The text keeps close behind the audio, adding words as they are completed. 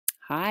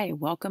Hi,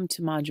 welcome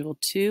to Module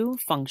 2,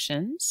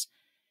 Functions.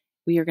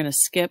 We are going to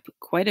skip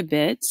quite a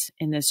bit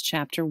in this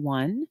Chapter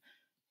 1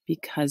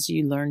 because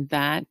you learned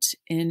that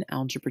in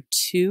Algebra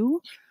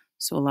 2.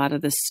 So a lot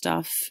of the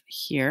stuff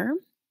here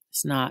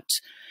is not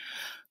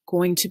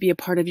going to be a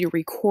part of your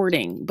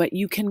recording, but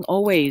you can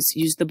always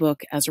use the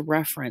book as a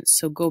reference.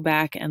 So go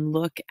back and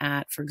look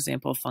at, for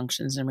example,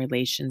 functions and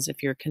relations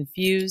if you're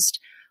confused,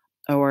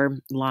 or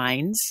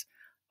lines,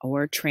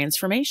 or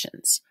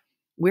transformations.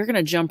 We're going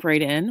to jump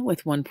right in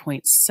with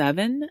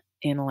 1.7,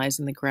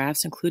 analyzing the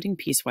graphs, including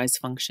piecewise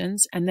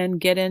functions, and then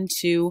get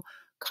into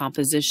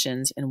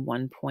compositions in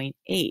 1.8.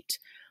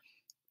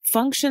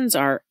 Functions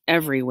are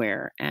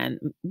everywhere, and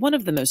one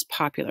of the most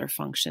popular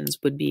functions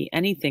would be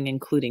anything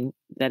including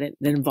that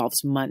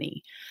involves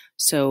money.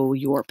 So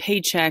your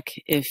paycheck,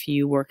 if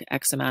you work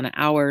X amount of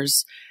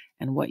hours,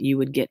 and what you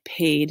would get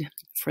paid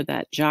for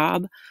that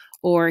job.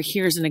 Or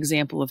here's an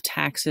example of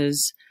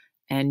taxes,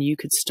 and you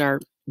could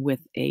start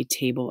with a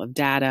table of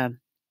data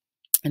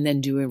and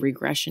then do a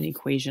regression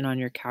equation on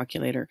your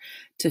calculator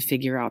to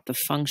figure out the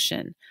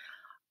function.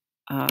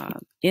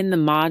 In the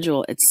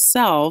module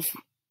itself,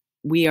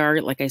 we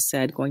are, like I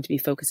said, going to be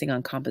focusing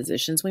on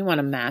compositions. We want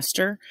to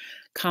master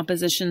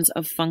compositions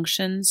of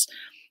functions.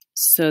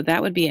 So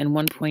that would be in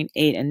 1.8,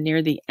 and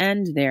near the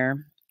end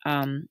there,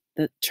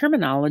 the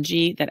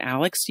terminology that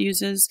Alex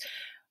uses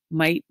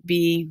might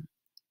be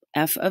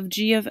f of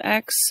g of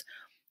x,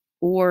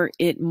 or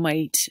it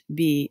might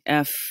be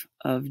f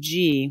of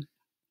g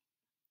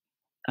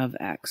of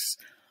x.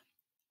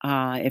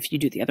 If you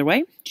do it the other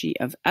way, g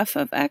of f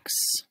of x,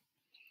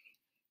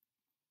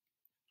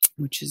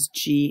 which is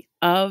g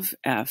of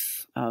f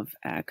of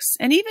x.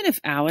 And even if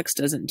Alex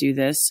doesn't do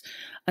this,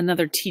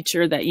 another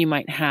teacher that you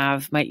might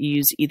have might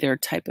use either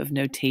type of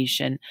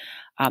notation.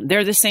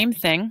 They're the same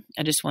thing.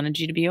 I just wanted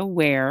you to be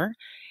aware.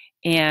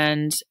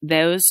 And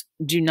those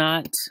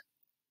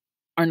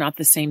are not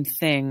the same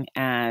thing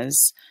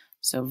as,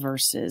 so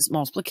versus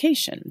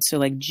multiplication. So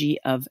like g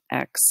of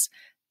x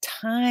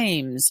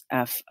times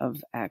f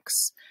of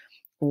x,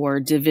 or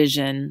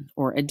division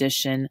or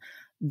addition,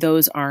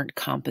 those aren't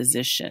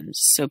compositions.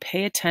 So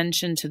pay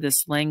attention to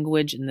this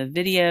language in the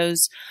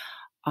videos.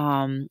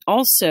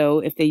 Also,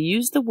 if they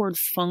use the word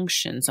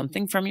function,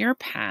 something from your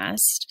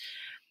past,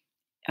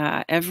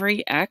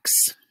 every x,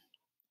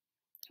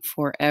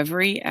 for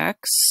every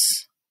x,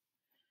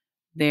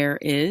 there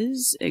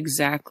is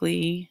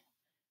exactly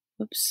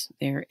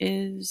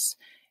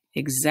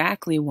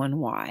one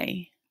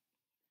y.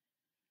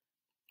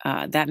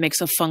 That makes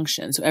a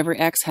function. So every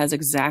x has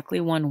exactly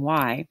one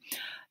y.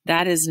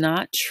 That is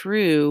not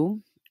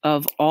true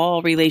of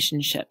all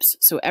relationships.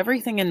 So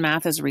everything in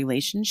math is a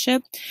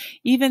relationship.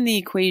 Even the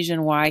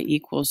equation y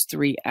equals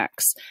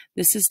 3x.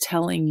 This is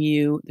telling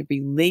you the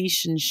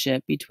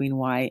relationship between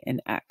y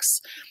and x.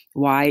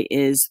 Y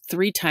is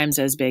 3 times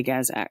as big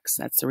as x.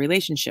 That's the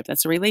relationship.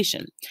 That's a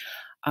relation.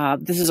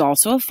 This is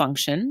also a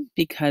function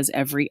because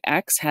every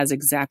x has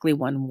exactly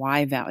one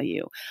y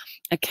value.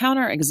 A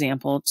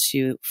counterexample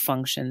to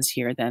functions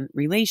here, then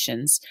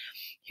relations.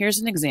 Here's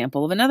an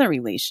example of another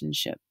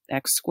relationship.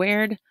 X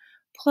squared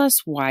plus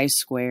y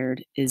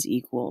squared is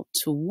equal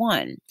to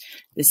 1.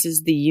 This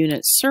is the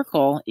unit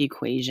circle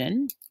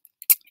equation,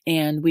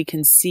 and we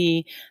can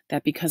see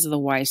that because of the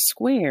y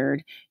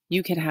squared,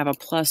 you could have a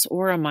plus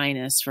or a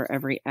minus for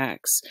every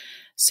x.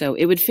 So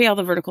it would fail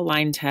the vertical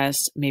line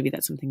test. Maybe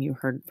that's something you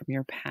heard from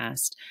your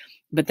past.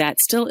 But that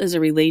still is a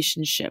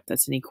relationship.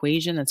 That's an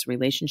equation. That's a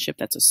relationship.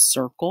 That's a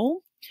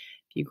circle.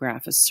 If you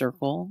graph a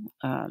circle,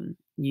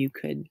 you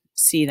could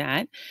see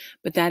that.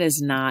 But that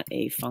is not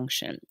a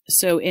function.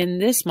 So in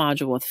this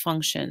module with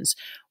functions,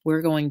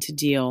 we're going to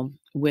deal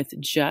with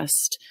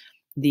just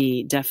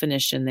the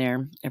definition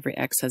there. Every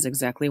x has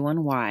exactly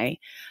one y.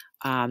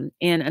 And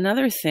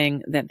another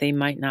thing that they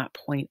might not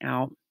point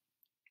out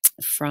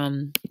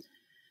from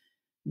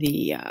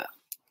the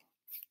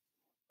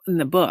in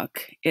the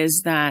book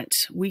is that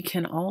we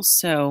can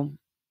also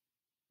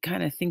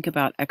kind of think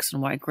about x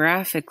and y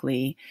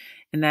graphically,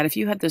 and that if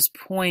you had this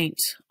point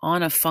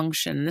on a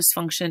function, this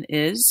function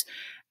is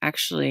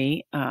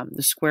actually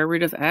the square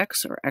root of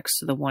x, or x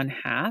to the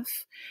 1/2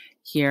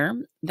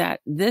 here,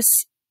 that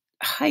this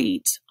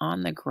height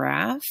on the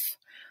graph,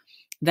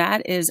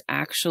 that is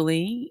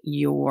actually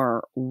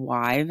your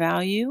y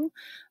value,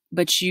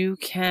 but you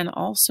can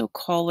also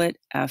call it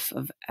f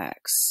of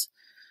x.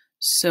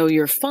 So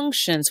your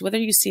functions, whether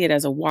you see it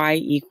as a y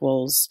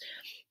equals,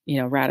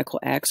 radical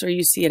x, or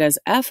you see it as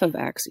f of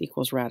x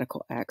equals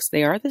radical x,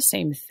 they are the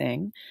same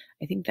thing.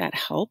 I think that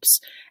helps.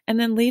 And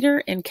then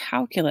later in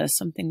calculus,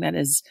 something that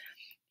is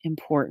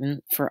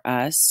important for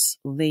us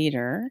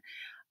later,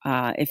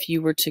 if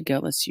you were to go,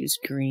 let's use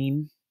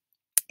green.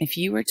 If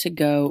you were to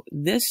go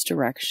this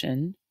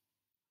direction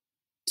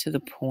to the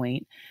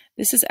point,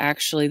 this is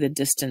actually the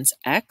distance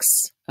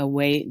x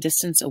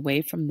distance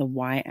away from the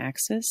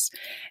y-axis,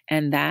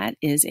 and that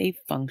is a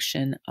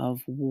function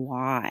of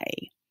y.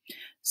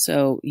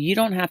 So you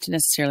don't have to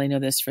necessarily know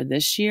this for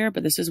this year,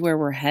 but this is where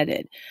we're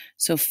headed.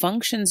 So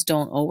functions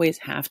don't always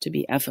have to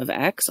be f of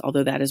x,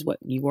 although that is what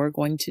you are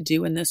going to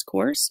do in this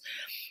course.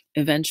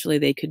 Eventually,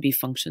 they could be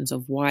functions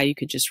of y. You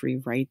could just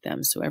rewrite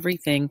them. So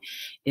everything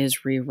is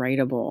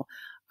rewritable.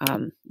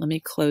 Let me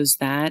close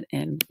that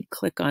and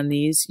click on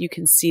these. You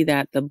can see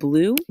that the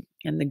blue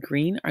and the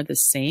green are the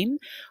same.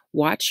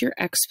 Watch your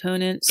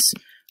exponents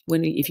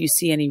if you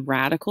see any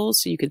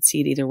radicals. So you could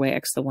see it either way,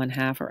 x to the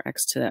 1/2 or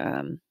x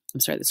to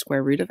the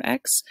square root of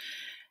x.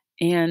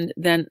 And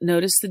then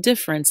notice the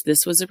difference.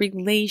 This was a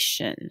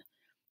relation.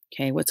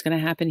 Okay, what's going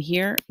to happen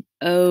here?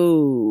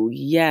 Oh,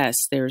 yes,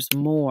 there's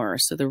more.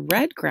 So the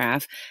red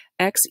graph,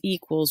 x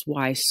equals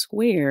y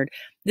squared,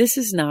 this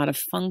is not a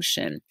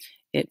function.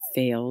 It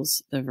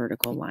fails the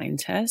vertical line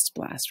test,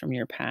 blast from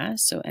your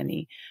past. So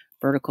any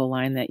vertical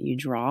line that you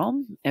draw,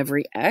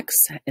 every x,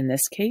 in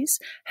this case,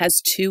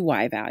 has 2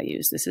 y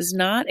values. This is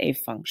not a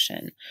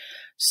function.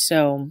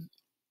 So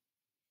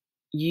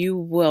you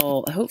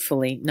will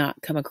hopefully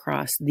not come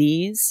across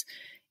these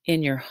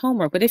in your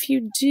homework. But if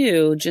you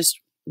do,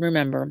 just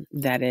remember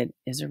that it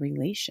is a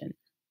relation.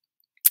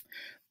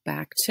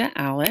 Back to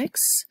Alex.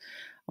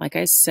 Like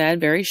I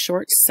said, very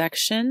short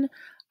section.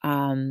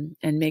 And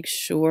make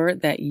sure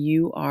that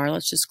you are,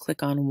 let's just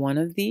click on one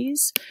of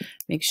these.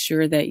 Make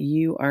sure that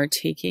you are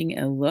taking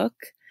a look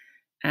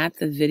at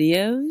the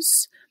videos.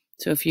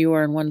 So if you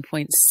are in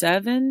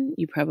 1.7,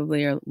 you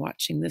probably are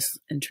watching this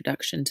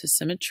introduction to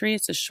symmetry.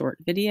 It's a short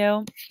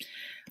video.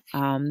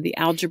 The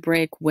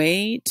algebraic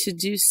way to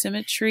do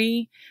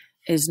symmetry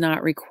is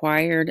not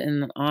required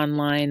in an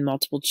online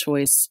multiple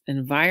choice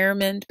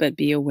environment, but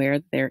be aware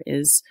that there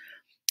is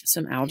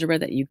some algebra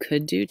that you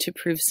could do to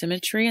prove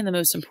symmetry. And the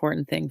most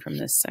important thing from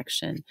this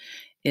section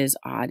is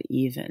odd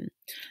even.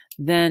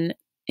 Then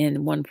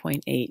in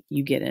 1.8,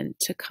 you get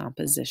into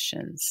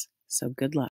compositions. So good luck.